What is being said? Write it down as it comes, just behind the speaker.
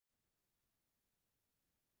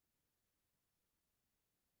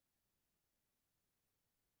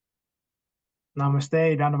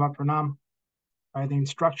Namaste, Dandavat Pranam. By the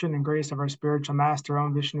instruction and grace of our spiritual master,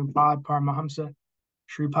 Om Vishnupad Paramahamsa,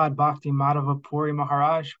 Sripad Bhakti Madhava Puri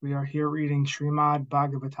Maharaj, we are here reading Srimad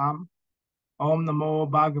Bhagavatam. Om Namo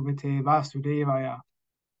Bhagavate Vasudevaya.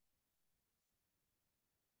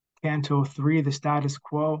 Canto 3, the Status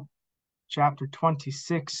Quo, Chapter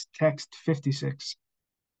 26, Text 56.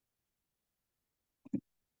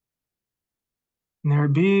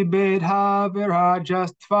 Nirbi Bedha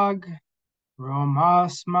Virajastvag,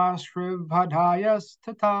 Romas Mashrivadhayas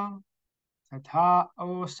Tata, Tata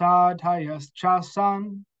Osadhayas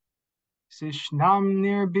Chasan, Sishnam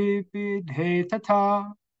Nirbibidhe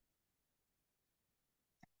Tata.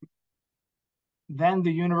 Then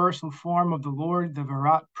the universal form of the Lord, the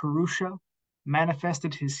Virat Purusha,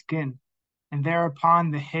 manifested his skin, and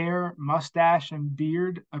thereupon the hair, mustache, and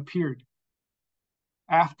beard appeared.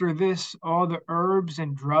 After this, all the herbs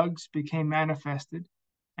and drugs became manifested,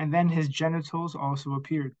 and then his genitals also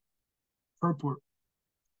appeared. Purport.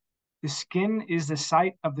 The skin is the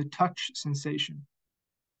site of the touch sensation.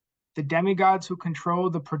 The demigods who control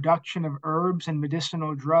the production of herbs and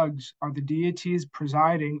medicinal drugs are the deities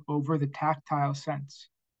presiding over the tactile sense.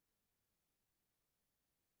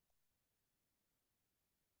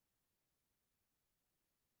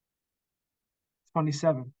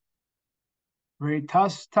 (27)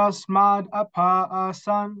 Retas tasmad apa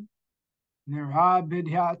asan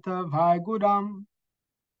nirabidhyata vaigudam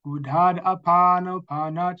gudhad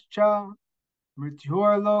apanopanachcha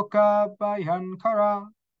mrityur loka bhayankara.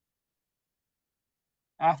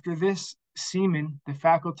 After this, semen, the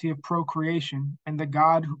faculty of procreation, and the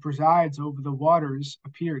god who presides over the waters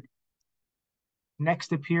appeared.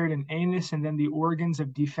 Next appeared an anus, and then the organs of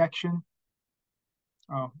defecation,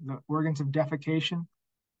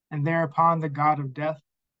 and thereupon the god of death,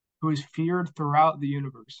 who is feared throughout the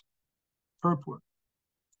universe. Purport.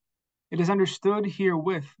 It is understood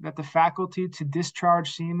herewith that the faculty to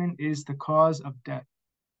discharge semen is the cause of death.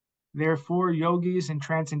 Therefore, yogis and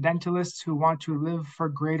transcendentalists who want to live for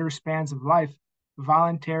greater spans of life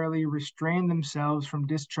voluntarily restrain themselves from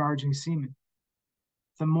discharging semen.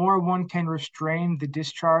 The more one can restrain the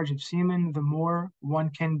discharge of semen, the more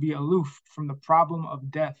one can be aloof from the problem of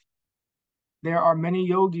death. There are many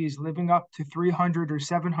yogis living up to 300 or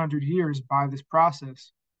 700 years by this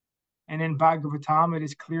process. And in Bhagavatam, it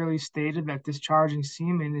is clearly stated that discharging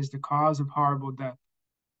semen is the cause of horrible death.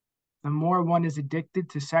 The more one is addicted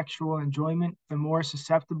to sexual enjoyment, the more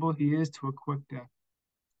susceptible he is to a quick death.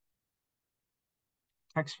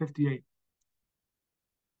 Text 58.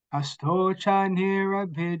 Astocha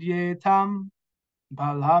nirabhidyetam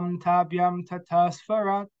balam tabyam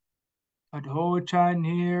tatasvarat adhocha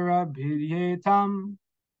nirabhidyetam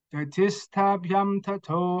tatistabhyam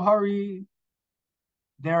tatohari.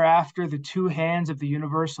 Thereafter the two hands of the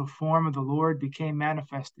universal form of the Lord became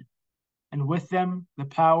manifested, and with them the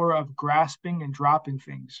power of grasping and dropping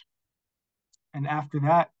things. And after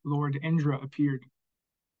that, Lord Indra appeared.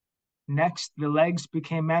 Next, the legs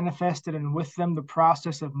became manifested, and with them the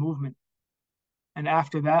process of movement. And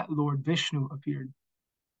after that, Lord Vishnu appeared.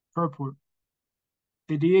 Purport.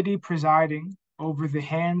 The deity presiding over the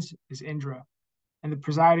hands is Indra, and the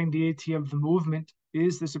presiding deity of the movement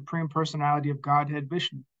is the Supreme Personality of Godhead,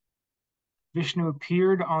 Vishnu. Vishnu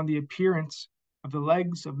appeared on the appearance of the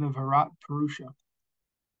legs of the Virat Purusha.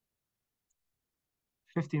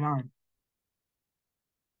 59.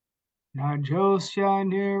 Najosya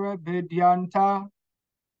nirabhidyanta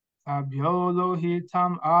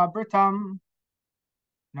abhyolohitam abratam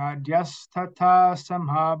nadyastata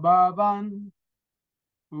samhabhavan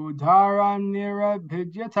udharam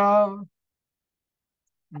nirabhidyata.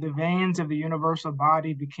 The veins of the universal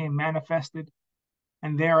body became manifested,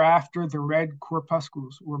 and thereafter the red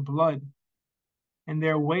corpuscles or blood. In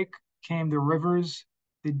their wake came the rivers,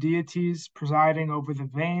 the deities presiding over the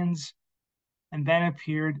veins, and then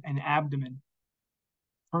appeared an abdomen.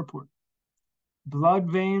 Purport. Blood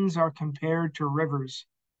veins are compared to rivers.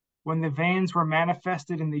 When the veins were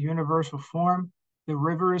manifested in the universal form, the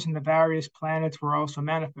rivers and the various planets were also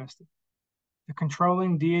manifested. The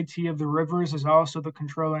controlling deity of the rivers is also the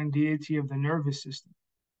controlling deity of the nervous system.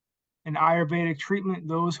 In Ayurvedic treatment,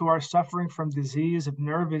 those who are suffering from disease of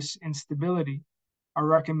nervous instability are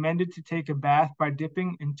recommended to take a bath by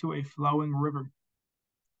dipping into a flowing river.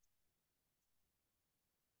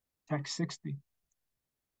 Text 60.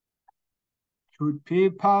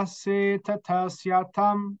 Chutpipase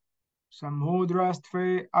tatasyatam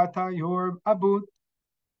samudrastve atayor abut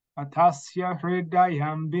atasya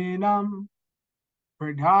hridayam binam.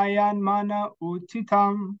 Hridayan mana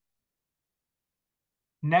utitam.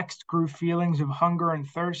 Next grew feelings of hunger and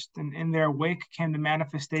thirst, and in their wake came the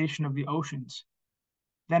manifestation of the oceans.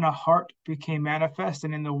 Then a heart became manifest,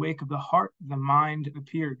 and in the wake of the heart, the mind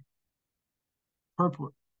appeared.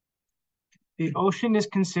 Purport. The ocean is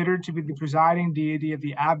considered to be the presiding deity of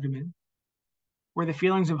the abdomen, where the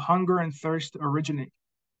feelings of hunger and thirst originate.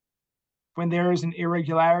 When there is an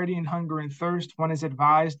irregularity in hunger and thirst, one is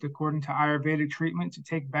advised, according to Ayurvedic treatment, to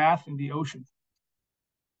take bath in the ocean.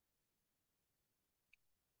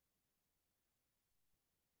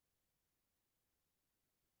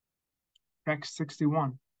 Text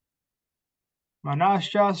 61.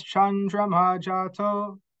 Manashas Chandrama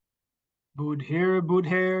Jato Budhir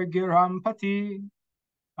Girampati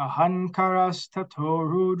Ahankaras Tato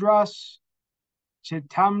Rudras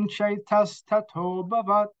Chitam Chaitas Tato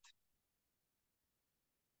Bhavat.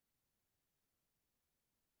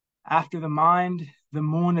 After the mind, the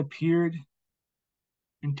moon appeared,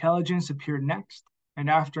 intelligence appeared next, and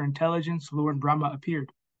after intelligence, Lord Brahma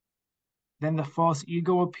appeared. Then the false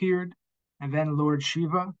ego appeared, and then Lord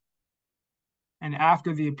Shiva. And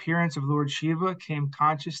after the appearance of Lord Shiva came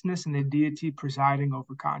consciousness and the deity presiding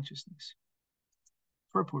over consciousness.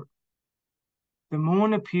 Purport. The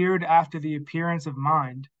moon appeared after the appearance of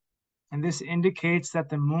mind, and this indicates that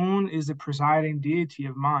the moon is the presiding deity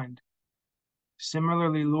of mind.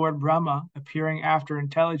 Similarly, Lord Brahma, appearing after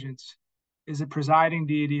intelligence, is the presiding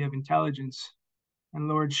deity of intelligence, and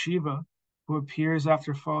Lord Shiva, who appears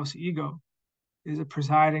after false ego, is a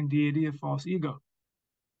presiding deity of false ego.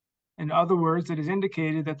 In other words, it is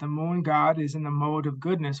indicated that the moon god is in the mode of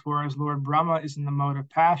goodness, whereas Lord Brahma is in the mode of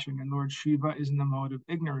passion, and Lord Shiva is in the mode of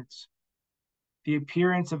ignorance. The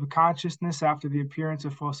appearance of consciousness after the appearance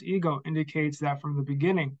of false ego indicates that from the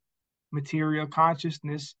beginning, material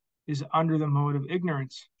consciousness is under the mode of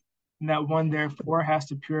ignorance, and that one therefore has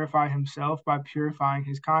to purify himself by purifying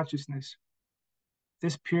his consciousness.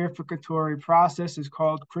 This purificatory process is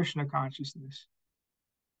called Krishna consciousness.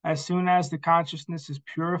 As soon as the consciousness is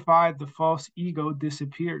purified, the false ego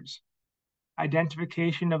disappears.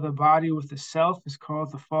 Identification of the body with the self is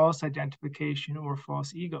called the false identification or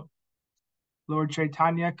false ego. Lord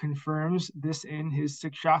Chaitanya confirms this in his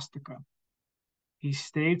Sikshastika. He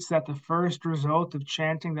states that the first result of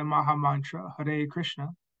chanting the Mahamantra, Hare Krishna,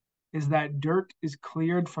 is that dirt is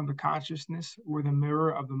cleared from the consciousness or the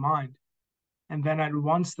mirror of the mind, and then at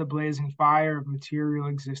once the blazing fire of material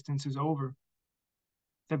existence is over.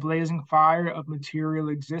 The blazing fire of material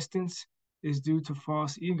existence is due to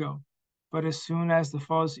false ego, but as soon as the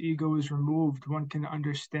false ego is removed, one can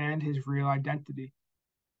understand his real identity.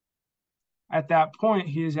 At that point,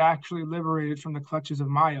 he is actually liberated from the clutches of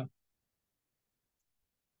Maya.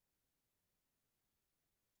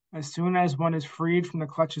 As soon as one is freed from the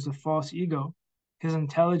clutches of false ego, his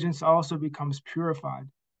intelligence also becomes purified,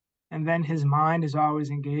 and then his mind is always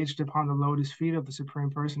engaged upon the lotus feet of the Supreme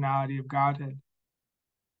Personality of Godhead.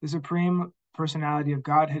 The Supreme Personality of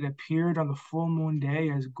Godhead appeared on the full moon day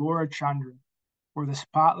as Gaura Chandra, or the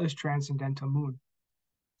spotless transcendental moon.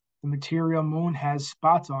 The material moon has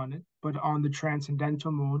spots on it, but on the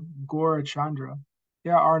transcendental moon, Gaura Chandra,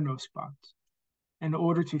 there are no spots. In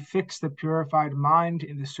order to fix the purified mind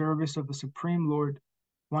in the service of the Supreme Lord,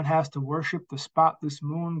 one has to worship the spotless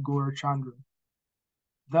moon, Gaura Chandra.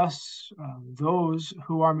 Thus, those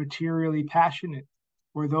who are materially passionate,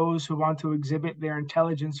 or those who want to exhibit their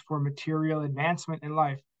intelligence for material advancement in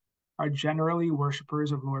life, are generally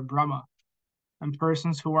worshippers of Lord Brahma, and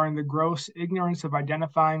persons who are in the gross ignorance of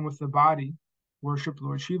identifying with the body worship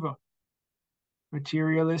Lord Shiva.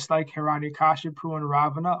 Materialists like Hiranyakashipu and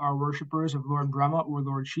Ravana are worshippers of Lord Brahma or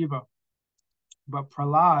Lord Shiva. But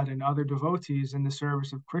Prahlad and other devotees in the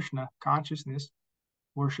service of Krishna consciousness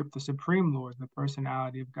worship the Supreme Lord, the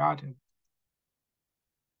Personality of Godhead.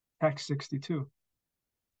 Text 62.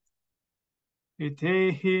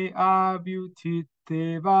 Itehi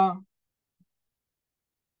abhyutiteva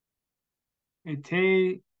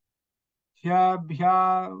ite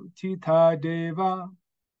hyabhyatita deva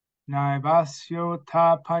naivasyo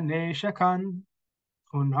tapaneshakan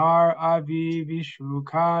punar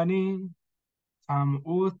avivishukani tam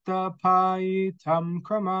uttapayitam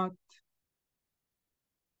kramat.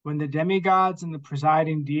 When the demigods and the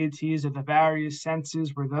presiding deities of the various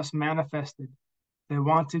senses were thus manifested, they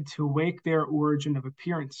wanted to wake their origin of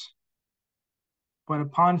appearance. But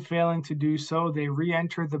upon failing to do so, they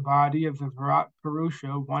re-entered the body of the Virat Purusha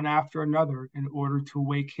one after another in order to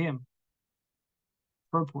wake him.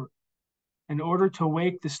 Purport. In order to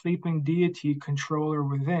wake the sleeping deity controller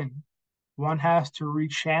within, one has to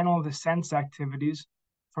rechannel the sense activities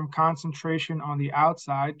from concentration on the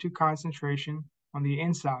outside to concentration on the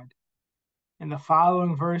inside. In the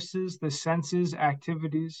following verses, the sense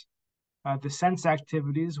activities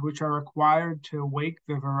which are required to awake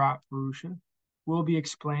the Virat Purusha will be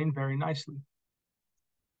explained very nicely.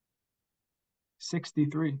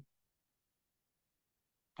 63.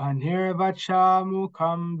 Panirvacha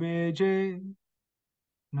mukham beje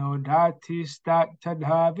nodati stat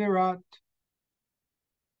tadha virat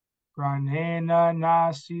granena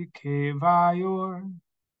nasi kevayor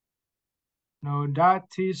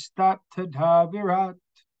nodati stat tadha virat.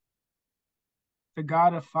 The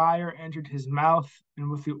god of fire entered his mouth and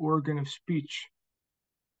with the organ of speech,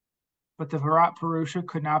 but the Virat Purusha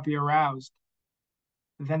could not be aroused.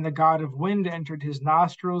 Then the god of wind entered his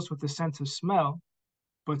nostrils with the sense of smell,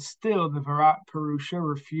 but still the Virat Purusha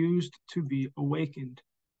refused to be awakened.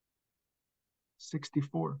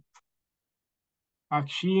 64.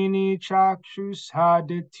 Akshini chakshus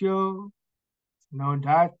hadityo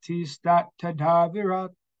nodati stat tadha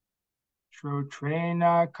virat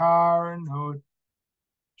shrotrena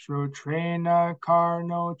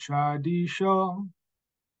karno chadisho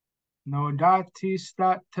nodati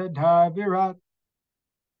stat tadha virat.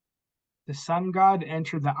 The sun god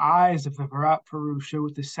entered the eyes of the Virat Purusha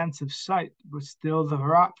with the sense of sight, but still the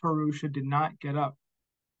Virat Purusha did not get up.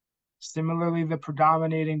 Similarly, the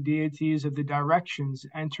predominating deities of the directions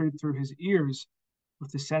entered through his ears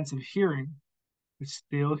with the sense of hearing, but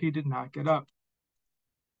still he did not get up.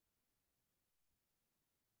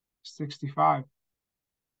 65.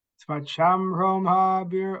 Tvacham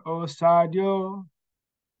romhabir osadyo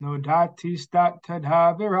nodati stat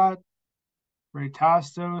tadha virat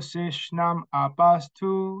retasto sishnam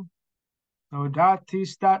apastu nodati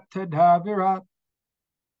stat tadha virat.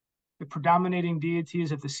 The predominating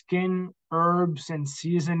deities of the skin, herbs, and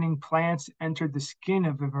seasoning plants entered the skin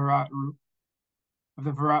of the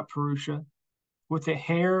Virat Purusha with the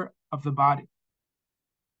hair of the body.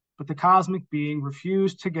 But the cosmic being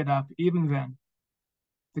refused to get up even then.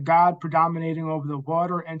 The god predominating over the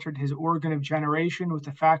water entered his organ of generation with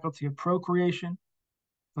the faculty of procreation,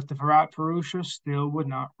 but the Virat Purusha still would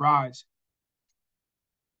not rise.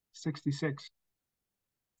 66.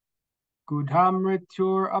 Gudham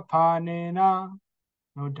rityur apanena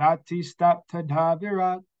nodati stat tadha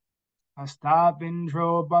virat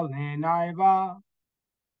astabindro balenaiva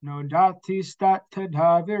nodati stat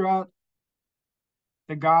tadha virat.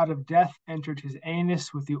 The god of death entered his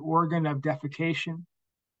anus with the organ of defecation,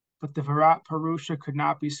 but the Virat Purusha could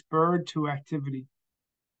not be spurred to activity.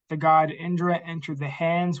 The god Indra entered the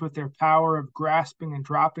hands with their power of grasping and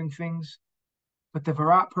dropping things, but the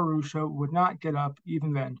Virat Purusha would not get up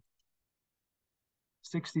even then.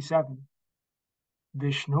 67.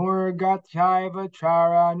 Vishnur gatyaiva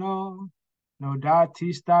charano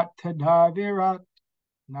nodati stat tadha virat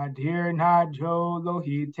nadir najo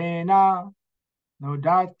lohitena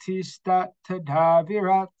nodati stat tadha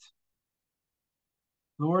virat.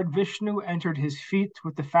 Lord Vishnu entered his feet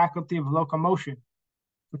with the faculty of locomotion,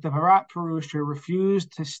 but the Virat Purusha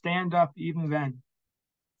refused to stand up even then.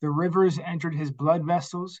 The rivers entered his blood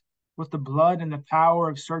vessels with the blood and the power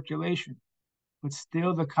of circulation, but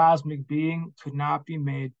still the cosmic being could not be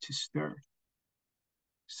made to stir.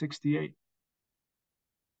 68.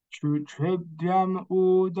 Shrutribdyam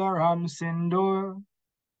udaram sindur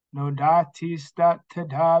nodati stat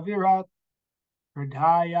tadha virat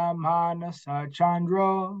hridaya manasa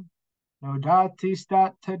chandro nodati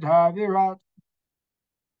stat tadha virat.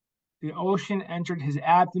 The ocean entered his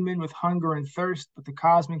abdomen with hunger and thirst, but the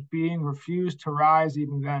cosmic being refused to rise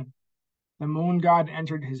even then. The moon god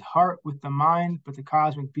entered his heart with the mind, but the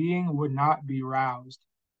cosmic being would not be roused.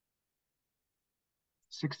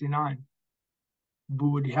 69.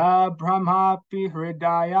 Buddhya brahmapi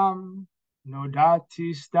hridayam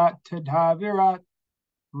nodati stat tadha virat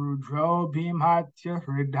rudro bhimhatya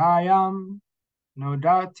hridayam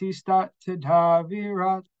nodati stat tadha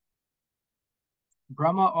virat.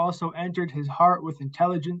 Brahma also entered his heart with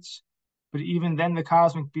intelligence, but even then the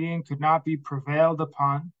cosmic being could not be prevailed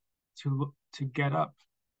upon to get up.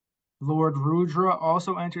 Lord Rudra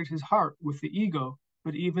also entered his heart with the ego,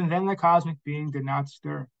 but even then the cosmic being did not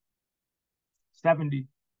stir. 70.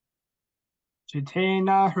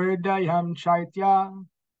 Chitena hridayam chaitya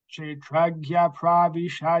chetragya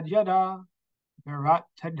pravishadyada virat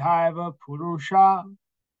tadhaiva purusha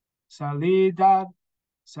salilad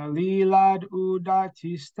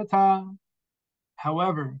udatistata.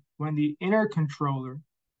 However, when the inner controller,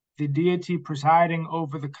 the deity presiding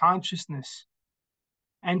over the consciousness,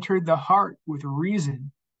 entered the heart with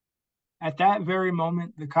reason, at that very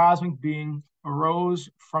moment the cosmic being arose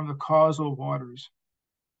from the causal waters.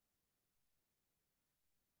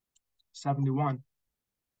 71.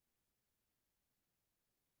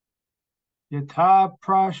 Yatha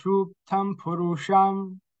prashuptam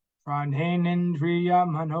purusham pranenendriya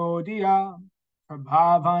manodiya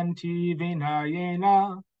prabhavanti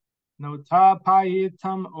vinayena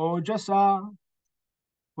notapayitam ojasa.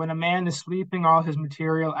 When a man is sleeping, all his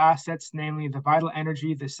material assets, namely the vital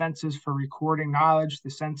energy, the senses for recording knowledge, the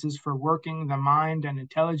senses for working, the mind and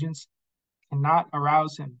intelligence, cannot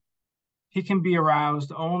arouse him. He can be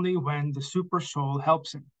aroused only when the super soul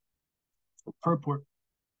helps him. Purport.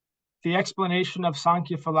 The explanation of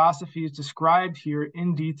Sankhya philosophy is described here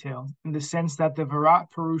in detail in the sense that the Virat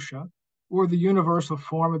Purusha, or the universal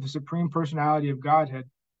form of the Supreme Personality of Godhead,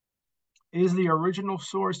 is the original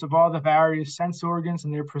source of all the various sense organs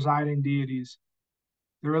and their presiding deities.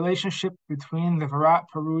 The relationship between the Virat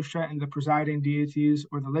Purusha and the presiding deities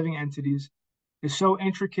or the living entities is so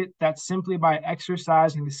intricate that simply by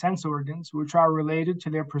exercising the sense organs which are related to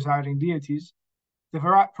their presiding deities, the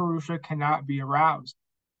Virat Purusha cannot be aroused.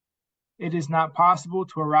 It is not possible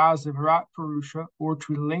to arouse the Virat Purusha or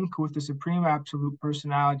to link with the Supreme Absolute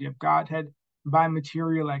Personality of Godhead by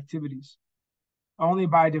material activities. Only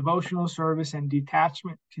by devotional service and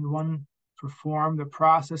detachment can one perform the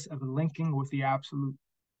process of linking with the Absolute.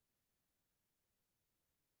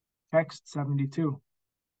 Text 72.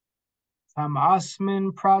 Tam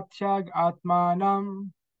asmin pratyag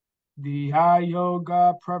atmanam diha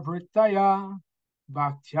yoga pravrittaya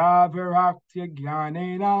bhaktya viraktya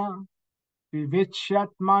jnanena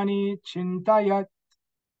vivichyatmani chintayat.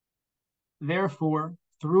 Therefore,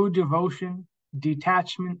 through devotion,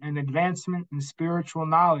 detachment, and advancement in spiritual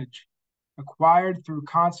knowledge, acquired through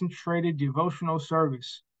concentrated devotional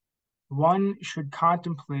service, one should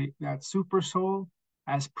contemplate that supersoul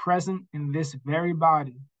as present in this very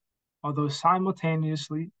body, although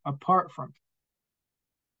simultaneously apart from it.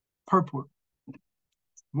 Purport.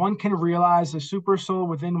 One can realize the supersoul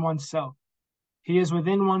within oneself. He is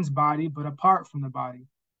within one's body, but apart from the body,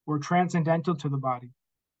 or transcendental to the body.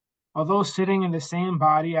 Although sitting in the same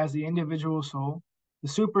body as the individual soul, the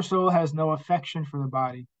supersoul has no affection for the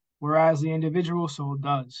body, whereas the individual soul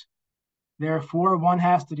does. Therefore, one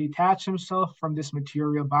has to detach himself from this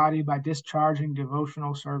material body by discharging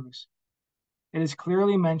devotional service. It is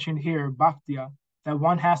clearly mentioned here, bhaktiya, that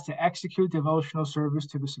one has to execute devotional service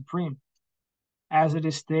to the Supreme. As it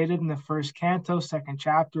is stated in the first canto, second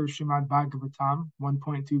chapter of Srimad Bhagavatam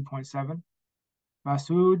 1.2.7,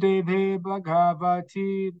 Vasudeve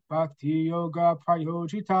Bhagavati Bhakti Yoga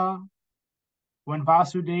Prayojita. When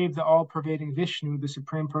Vasudeva, the all-pervading Vishnu, the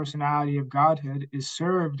Supreme Personality of Godhead, is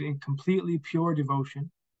served in completely pure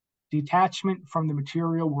devotion, detachment from the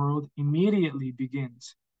material world immediately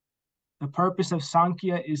begins. The purpose of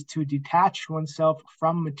Sankhya is to detach oneself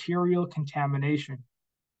from material contamination.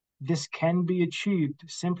 This can be achieved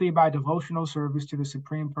simply by devotional service to the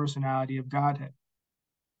Supreme Personality of Godhead.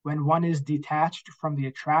 When one is detached from the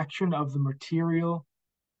attraction of the material,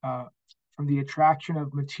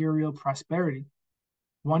 prosperity,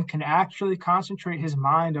 one can actually concentrate his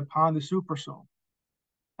mind upon the supersoul.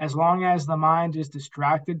 As long as the mind is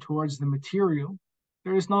distracted towards the material,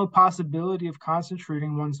 there is no possibility of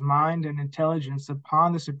concentrating one's mind and intelligence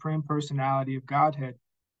upon the Supreme Personality of Godhead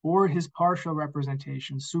or his partial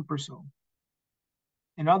representation, supersoul.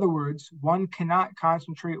 In other words, one cannot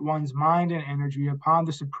concentrate one's mind and energy upon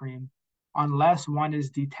the Supreme unless one is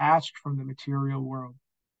detached from the material world.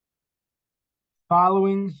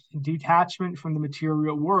 Following detachment from the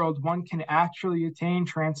material world, one can actually attain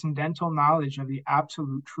transcendental knowledge of the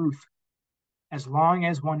absolute truth. As long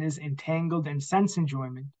as one is entangled in sense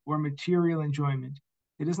enjoyment or material enjoyment,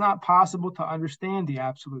 it is not possible to understand the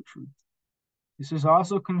absolute truth. This is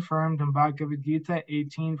also confirmed in Bhagavad Gita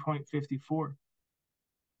 18.54.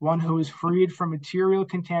 One who is freed from material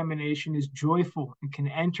contamination is joyful and can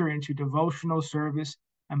enter into devotional service,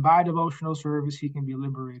 and by devotional service he can be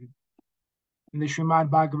liberated. In the Srimad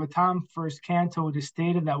Bhagavatam, first canto, it is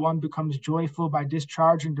stated that one becomes joyful by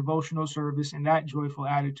discharging devotional service in that joyful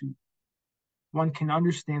attitude. One can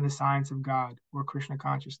understand the science of God or Krishna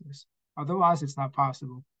consciousness. Otherwise, it's not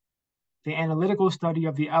possible. The analytical study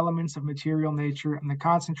of the elements of material nature and the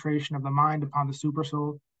concentration of the mind upon the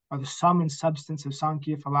supersoul are the sum and substance of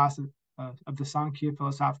Sankhya philosophy, of the Sankhya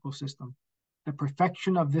philosophical system. The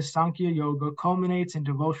perfection of this Sankhya yoga culminates in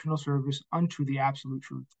devotional service unto the absolute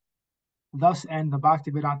truth. Thus end the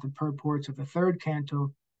Bhaktivedanta purports of the third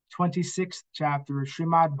canto, 26th chapter of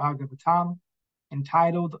Srimad Bhagavatam,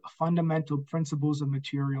 entitled Fundamental Principles of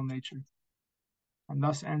Material Nature. And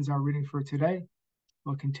thus ends our reading for today.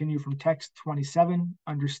 We'll continue from text 27,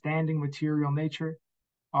 Understanding Material Nature,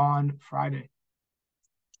 on Friday.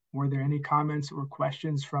 Were there any comments or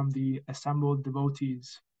questions from the assembled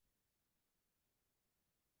devotees?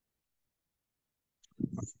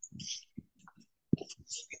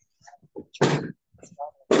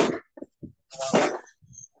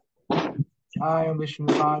 I am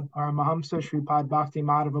Vishnupad Paramahamsa Sripad Bhakti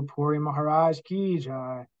Madhava Puri Maharaj ki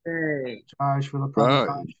jai. Jai. Jai Srila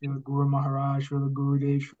Prabhupada, Srila Guru Maharaj, Srila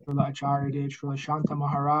Gurudev, Srila Acharya Dev, Srila Shanta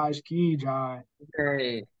Maharaj ki jai.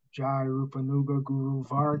 Jai. Jai Rupanuga Guru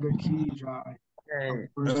Varga ki jai. Jai.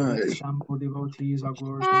 Glorious to the assembled devotees, our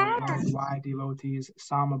glorious to the worldwide devotees,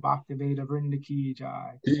 Sama Bhaktiveda Vrinda ki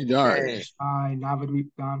jai. Jai. Jai Navadvip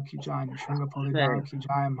Dham ki jai, Nishringapuri Dham ki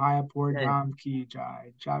jai, Mayapur Jai. Dham ki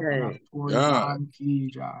jai, Jagannath Jai. Puri Dham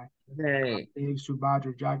ki jai. Jai. Dev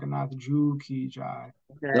Subhadra Jagannath Ju ki jai.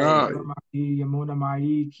 Jai. Yamuna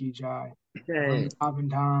Mai ki jai. Jai. Vrindavan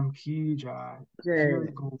Dham ki jai. Jai.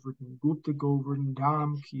 Kiri Govardhan, Gupta Govardhan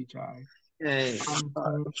Dham ki jai. Jai. Ram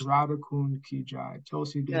Kund, Radha Kund ki jai.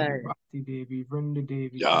 Tulsi Devi, Jai. Bhakti Devi, Vrinda Devi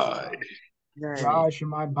ki Jai. jai. Jai. Jai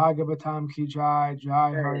Srimad Bhagavatam ki jai.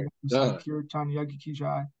 Jai Jai. Harinam Sankirtan Yagi ki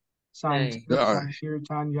jai. Jai.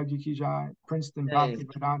 Sankirtan Yagi ki jai. Princeton Jai.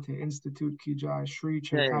 Bhaktivedanta Institute ki jai. Sri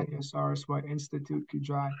Jai. Chaitanya Saraswat Institute ki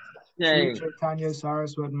jai. Jai. Sri Chaitanya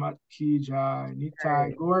Saraswat Mat ki jai. Nitai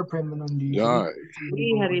Jai. Gaur Premanandi. Jai.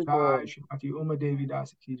 Hari Jai Bol. Shrimati Uma Devi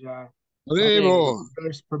Das ki jai. Harebo.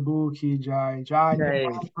 First Prabhu ki jai. Jai Jai.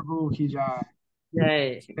 Nirmal Prabhu ki jai.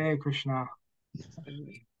 Jai. Hare Krishna.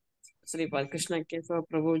 Sripad Krishna Kesava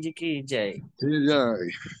Prabhu ji ki jai.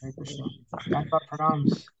 Hare Krishna. Dandavat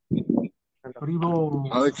pranams.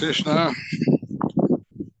 Haribol. Hare Krishna.